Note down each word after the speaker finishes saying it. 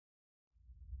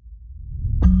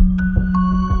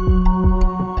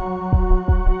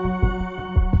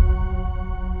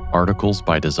articles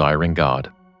by Desiring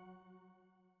God.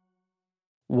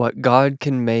 What God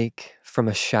Can Make from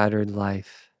a Shattered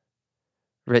Life.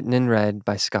 Written and read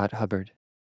by Scott Hubbard.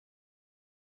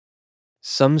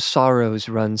 Some sorrows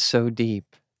run so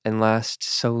deep and last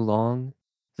so long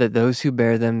that those who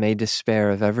bear them may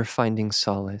despair of ever finding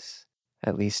solace,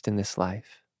 at least in this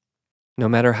life. No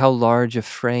matter how large a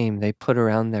frame they put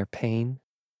around their pain,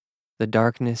 the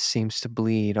darkness seems to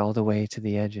bleed all the way to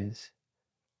the edges.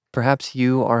 Perhaps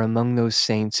you are among those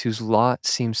saints whose lot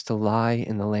seems to lie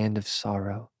in the land of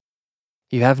sorrow.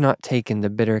 You have not taken the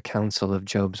bitter counsel of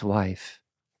Job's wife,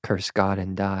 curse God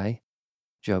and die,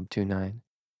 Job 2:9,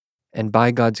 and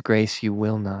by God's grace you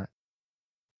will not.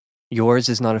 Yours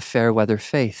is not a fair weather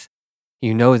faith.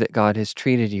 You know that God has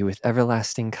treated you with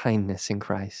everlasting kindness in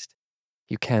Christ.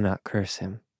 You cannot curse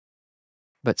him.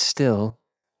 But still,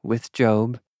 with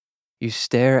Job, you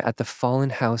stare at the fallen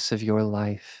house of your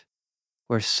life,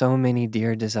 where so many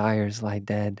dear desires lie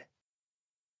dead.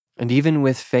 And even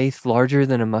with faith larger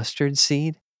than a mustard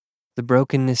seed, the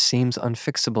brokenness seems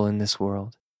unfixable in this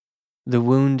world, the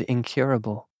wound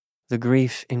incurable, the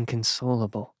grief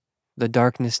inconsolable. The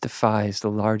darkness defies the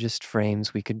largest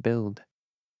frames we could build.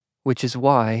 Which is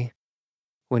why,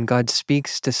 when God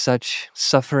speaks to such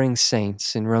suffering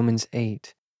saints in Romans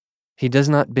 8, he does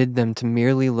not bid them to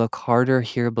merely look harder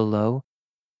here below,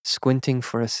 squinting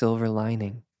for a silver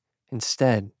lining.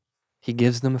 Instead, he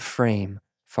gives them a frame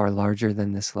far larger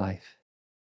than this life.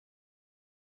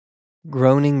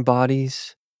 Groaning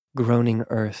bodies, groaning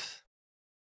earth.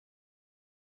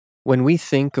 When we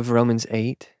think of Romans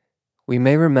 8, we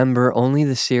may remember only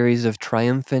the series of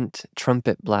triumphant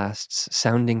trumpet blasts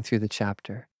sounding through the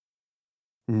chapter.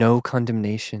 No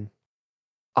condemnation.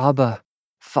 Abba,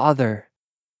 Father,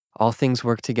 all things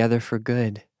work together for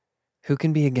good. Who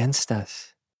can be against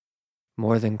us?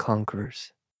 More than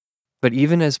conquerors. But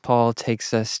even as Paul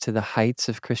takes us to the heights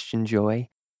of Christian joy,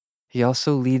 he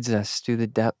also leads us through the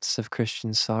depths of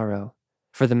Christian sorrow.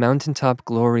 For the mountaintop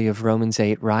glory of Romans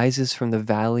 8 rises from the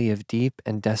valley of deep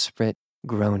and desperate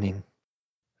groaning.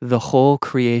 The whole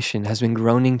creation has been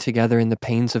groaning together in the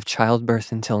pains of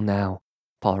childbirth until now,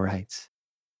 Paul writes.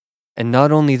 And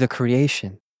not only the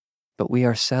creation, but we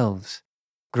ourselves,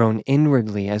 groan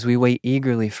inwardly as we wait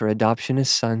eagerly for adoption as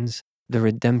sons, the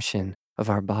redemption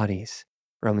of our bodies,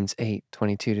 Romans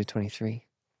 8:22-23.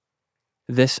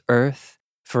 This earth,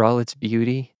 for all its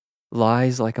beauty,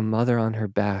 lies like a mother on her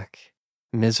back,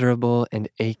 miserable and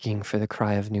aching for the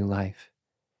cry of new life.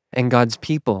 And God's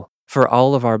people, for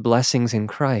all of our blessings in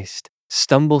Christ,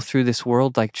 stumble through this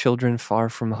world like children far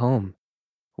from home,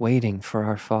 waiting for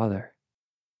our Father.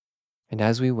 And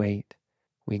as we wait,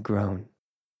 we groan.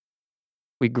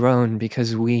 We groan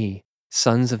because we,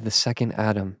 sons of the second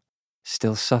Adam,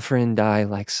 still suffer and die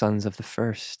like sons of the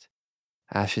first,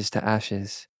 ashes to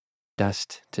ashes,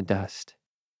 dust to dust.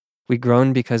 We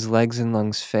groan because legs and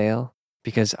lungs fail,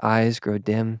 because eyes grow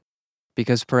dim,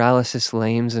 because paralysis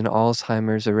lames and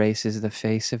Alzheimer's erases the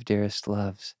face of dearest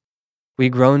loves. We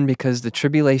groan because the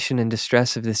tribulation and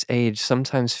distress of this age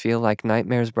sometimes feel like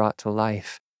nightmares brought to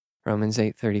life, Romans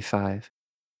 8:35,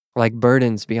 like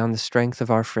burdens beyond the strength of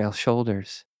our frail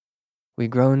shoulders. We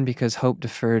groan because hope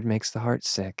deferred makes the heart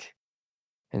sick,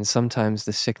 and sometimes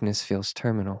the sickness feels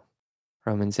terminal,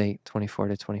 Romans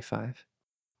 8:24-25.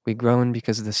 We groan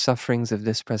because the sufferings of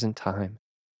this present time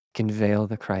can veil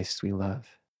the Christ we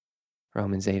love,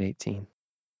 Romans 8:18.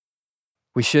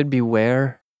 We should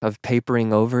beware of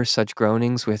papering over such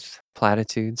groanings with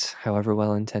platitudes, however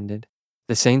well intended.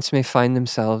 The saints may find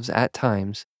themselves at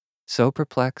times so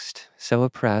perplexed, so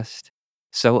oppressed,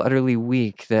 so utterly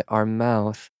weak that our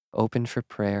mouth, open for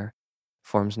prayer,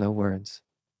 forms no words.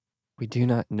 We do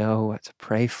not know what to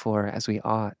pray for as we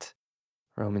ought,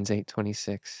 Romans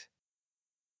 8:26.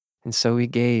 And so we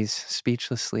gaze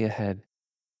speechlessly ahead,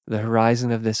 the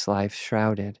horizon of this life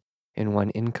shrouded in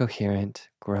one incoherent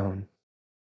groan.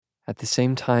 At the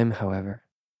same time, however,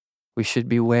 we should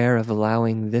beware of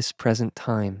allowing this present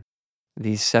time,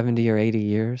 these 70 or 80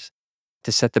 years,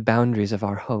 to set the boundaries of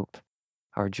our hope,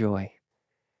 our joy.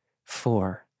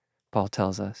 For, Paul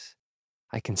tells us,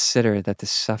 I consider that the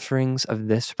sufferings of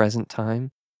this present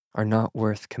time are not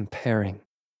worth comparing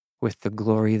with the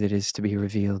glory that is to be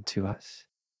revealed to us,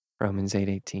 Romans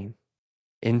 8:18.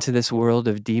 Into this world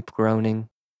of deep groaning,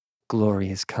 glory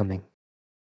is coming.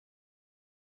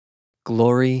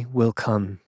 Glory will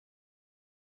come.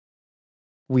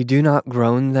 We do not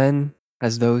groan then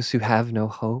as those who have no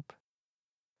hope,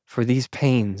 for these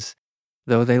pains,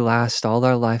 though they last all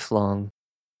our life long,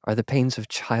 are the pains of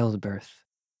childbirth,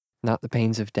 not the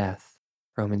pains of death,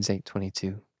 Romans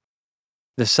 8:22.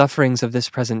 The sufferings of this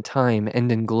present time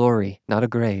end in glory, not a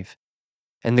grave.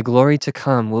 And the glory to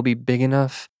come will be big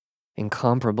enough,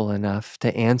 incomparable enough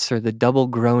to answer the double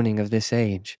groaning of this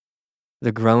age,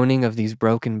 the groaning of these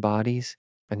broken bodies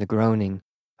and the groaning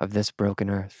of this broken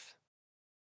earth.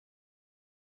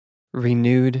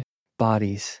 Renewed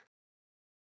bodies.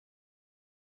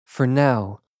 For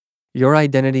now, your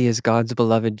identity as God's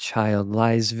beloved child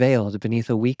lies veiled beneath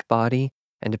a weak body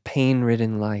and a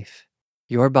pain-ridden life.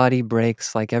 Your body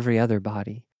breaks like every other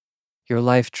body. Your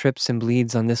life trips and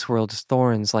bleeds on this world's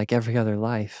thorns like every other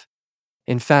life.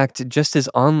 In fact, just as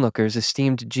onlookers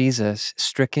esteemed Jesus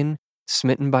stricken,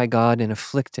 smitten by God, and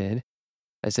afflicted,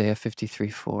 Isaiah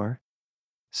 53:4,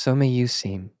 so may you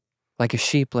seem, like a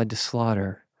sheep led to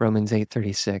slaughter, Romans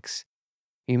 8:36.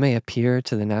 You may appear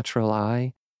to the natural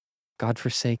eye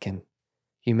God-forsaken.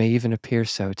 You may even appear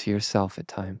so to yourself at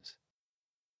times.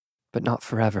 But not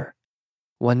forever.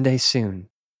 One day soon,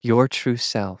 your true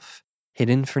self,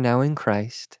 hidden for now in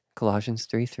Christ, Colossians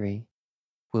 3:3,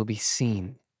 will be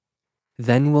seen.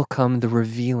 Then will come the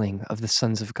revealing of the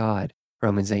sons of God,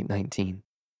 Romans 8:19.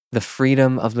 The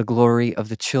freedom of the glory of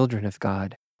the children of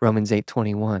God, Romans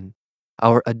 8:21.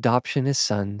 Our adoption as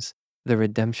sons, the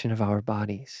redemption of our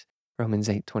bodies, Romans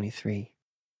 8:23.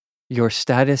 Your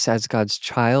status as God's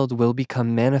child will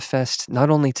become manifest not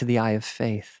only to the eye of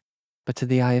faith, but to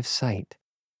the eye of sight,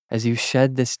 as you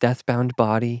shed this death-bound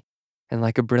body and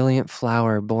like a brilliant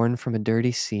flower born from a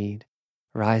dirty seed,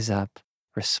 rise up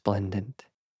resplendent,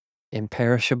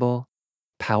 imperishable,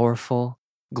 powerful,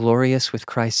 glorious with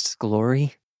Christ's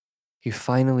glory. You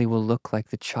finally will look like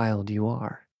the child you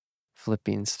are,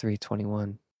 Philippians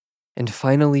 3:21. And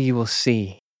finally you will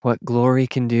see what glory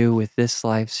can do with this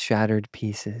life's shattered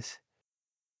pieces.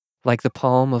 Like the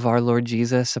palm of our Lord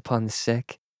Jesus upon the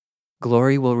sick,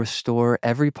 glory will restore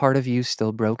every part of you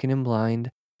still broken and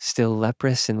blind, still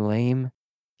leprous and lame,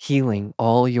 healing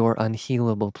all your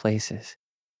unhealable places.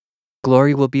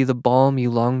 Glory will be the balm you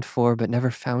longed for but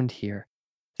never found here,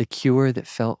 the cure that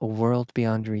felt a world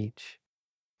beyond reach.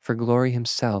 For glory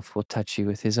himself will touch you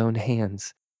with his own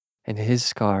hands, and his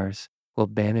scars will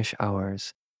banish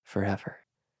ours forever.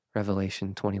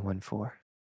 Revelation 21:4.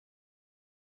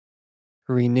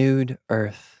 Renewed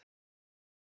earth.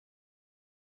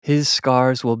 His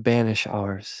scars will banish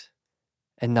ours,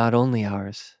 and not only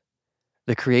ours.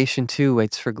 The creation too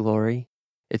waits for glory,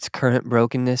 its current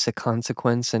brokenness a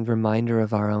consequence and reminder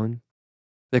of our own.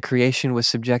 The creation was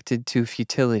subjected to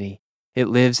futility. It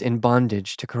lives in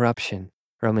bondage to corruption,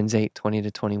 Romans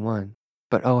 8:20-21.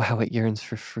 But oh, how it yearns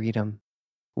for freedom,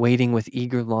 waiting with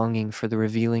eager longing for the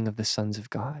revealing of the sons of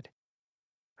God,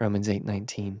 Romans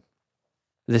 8:19.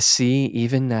 The sea,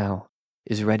 even now,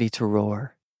 is ready to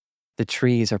roar. The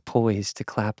trees are poised to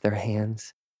clap their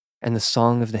hands, and the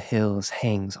song of the hills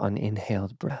hangs on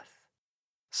inhaled breath.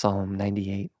 Psalm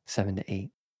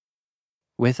 98:7-8.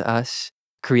 With us,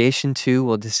 creation too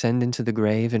will descend into the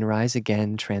grave and rise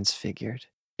again transfigured.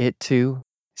 It too,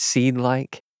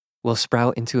 seed-like, will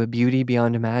sprout into a beauty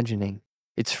beyond imagining,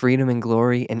 its freedom and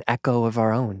glory an echo of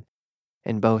our own,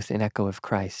 and both an echo of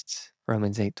Christ's,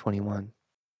 Romans 8:21.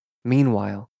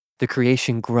 Meanwhile, the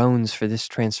creation groans for this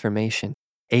transformation,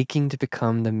 aching to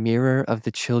become the mirror of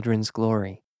the children's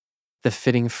glory, the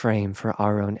fitting frame for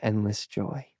our own endless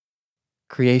joy.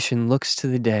 Creation looks to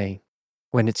the day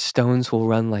when its stones will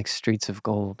run like streets of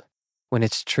gold, when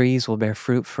its trees will bear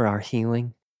fruit for our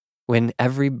healing, when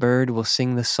every bird will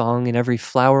sing the song and every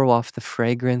flower waft the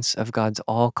fragrance of God's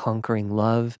all-conquering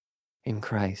love in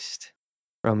Christ.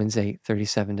 Romans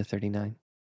 8:37-39.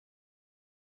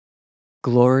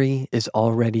 Glory is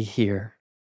already here.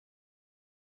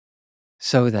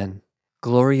 So then,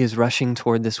 glory is rushing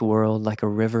toward this world like a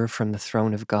river from the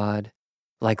throne of God,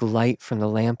 like light from the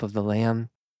lamp of the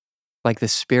Lamb, like the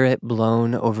Spirit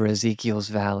blown over Ezekiel's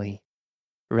valley,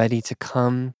 ready to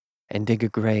come and dig a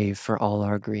grave for all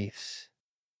our griefs.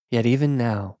 Yet even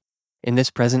now, in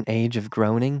this present age of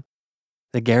groaning,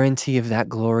 the guarantee of that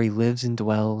glory lives and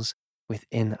dwells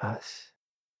within us.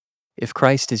 If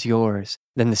Christ is yours,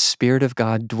 then the Spirit of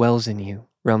God dwells in you,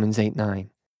 Romans 8:9.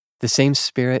 The same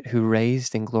Spirit who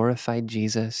raised and glorified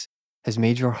Jesus has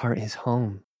made your heart his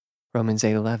home, Romans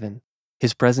 8:11.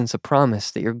 His presence a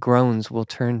promise that your groans will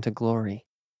turn to glory,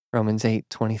 Romans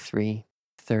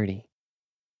 8:23-30.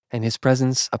 And his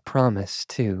presence a promise,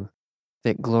 too,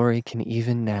 that glory can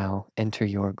even now enter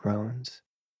your groans.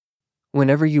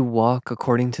 Whenever you walk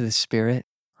according to the Spirit,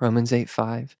 Romans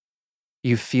 8:5,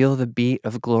 you feel the beat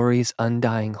of glory's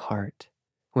undying heart.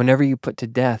 Whenever you put to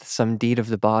death some deed of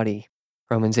the body,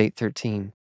 Romans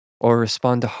 8:13, or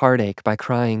respond to heartache by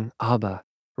crying, Abba,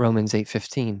 Romans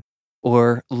 8:15,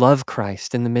 or love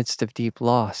Christ in the midst of deep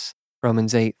loss,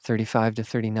 Romans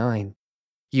 8:35-39,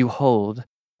 you hold,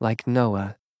 like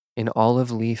Noah, in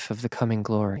olive leaf of the coming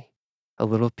glory, a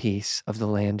little piece of the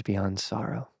land beyond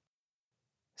sorrow.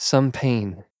 Some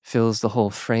pain fills the whole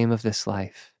frame of this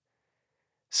life.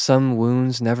 Some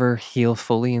wounds never heal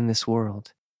fully in this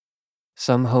world.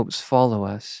 Some hopes follow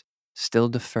us, still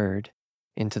deferred,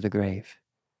 into the grave.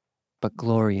 But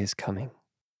glory is coming.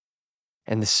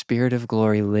 And the Spirit of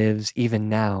glory lives even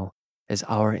now as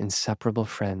our inseparable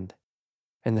friend.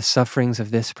 And the sufferings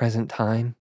of this present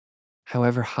time,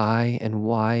 however high and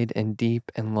wide and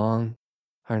deep and long,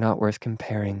 are not worth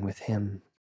comparing with Him.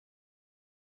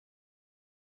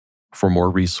 For more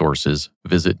resources,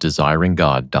 visit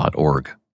desiringgod.org.